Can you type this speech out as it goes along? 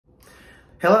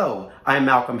Hello, I'm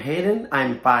Malcolm Hayden.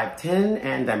 I'm 5'10",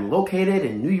 and I'm located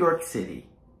in New York City.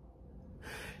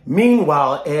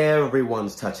 Meanwhile,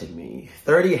 everyone's touching me.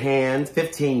 30 hands,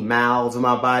 15 mouths on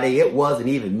my body. It wasn't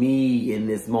even me in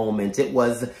this moment. It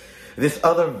was this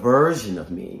other version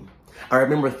of me. I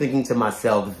remember thinking to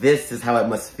myself, this is how it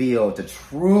must feel to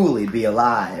truly be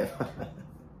alive.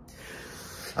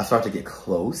 I start to get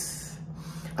close.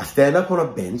 I stand up on a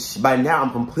bench. By now, I'm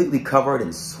completely covered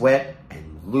in sweat and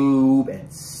lube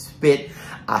and spit.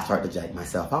 I start to jack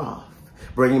myself off,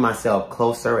 bringing myself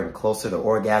closer and closer to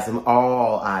orgasm.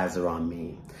 All eyes are on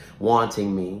me,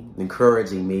 wanting me,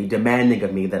 encouraging me, demanding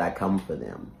of me that I come for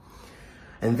them.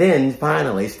 And then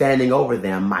finally, standing over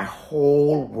them, my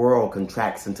whole world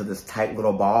contracts into this tight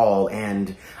little ball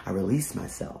and I release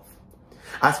myself.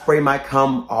 I spray my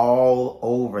cum all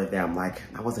over them like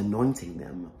I was anointing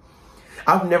them.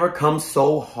 I've never come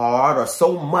so hard or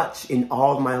so much in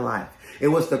all of my life. It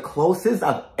was the closest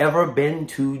I've ever been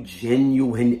to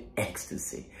genuine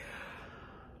ecstasy.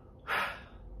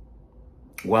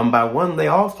 One by one, they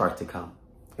all start to come.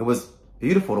 It was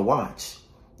beautiful to watch.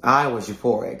 I was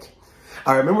euphoric.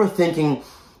 I remember thinking,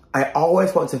 I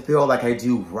always want to feel like I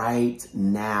do right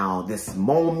now. This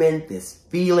moment, this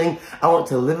feeling, I want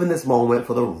to live in this moment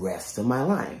for the rest of my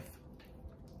life.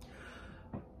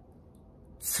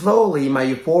 Slowly, my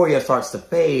euphoria starts to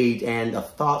fade and a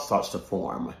thought starts to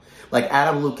form. Like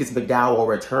Adam Lucas McDowell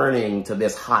returning to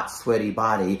this hot, sweaty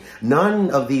body. None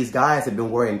of these guys have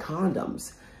been wearing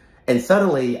condoms. And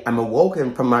suddenly, I'm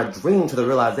awoken from my dream to the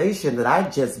realization that I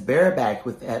just barebacked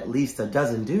with at least a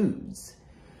dozen dudes.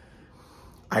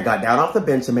 I got down off the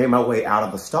bench and made my way out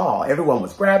of the stall. Everyone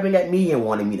was grabbing at me and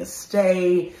wanting me to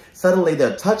stay. Suddenly,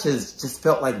 their touches just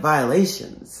felt like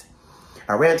violations.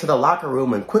 I ran to the locker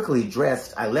room and quickly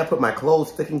dressed. I left with my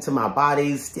clothes sticking to my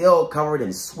body, still covered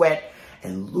in sweat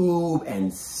and lube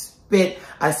and spit.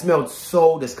 I smelled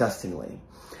so disgustingly.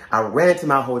 I ran to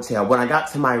my hotel. When I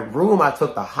got to my room, I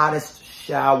took the hottest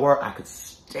shower I could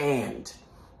stand.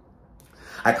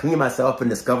 I cleaned myself and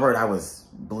discovered I was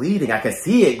bleeding. I could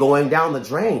see it going down the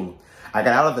drain. I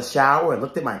got out of the shower and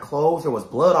looked at my clothes. There was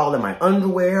blood all in my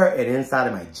underwear and inside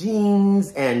of my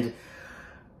jeans. And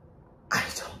I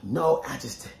don't know.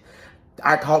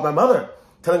 I called my mother,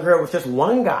 telling her it was just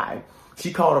one guy.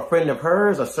 She called a friend of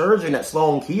hers, a surgeon at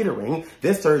Sloan Kettering.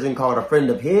 This surgeon called a friend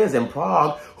of his in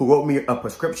Prague who wrote me a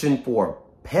prescription for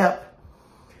PEP.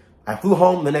 I flew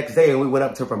home the next day and we went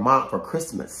up to Vermont for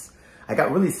Christmas. I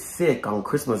got really sick on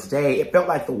Christmas Day. It felt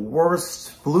like the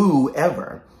worst flu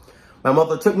ever. My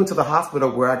mother took me to the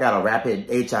hospital where I got a rapid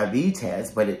HIV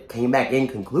test, but it came back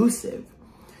inconclusive.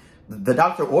 The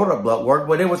doctor ordered blood work,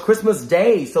 but it was Christmas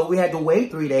Day, so we had to wait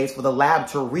 3 days for the lab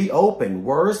to reopen.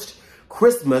 Worst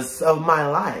Christmas of my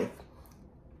life.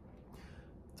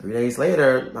 3 days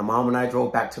later, my mom and I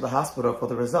drove back to the hospital for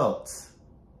the results.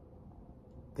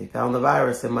 They found the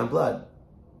virus in my blood.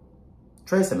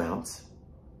 Trace amounts.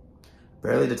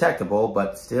 Barely detectable,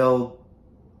 but still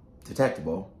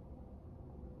detectable.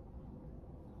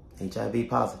 HIV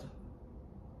positive.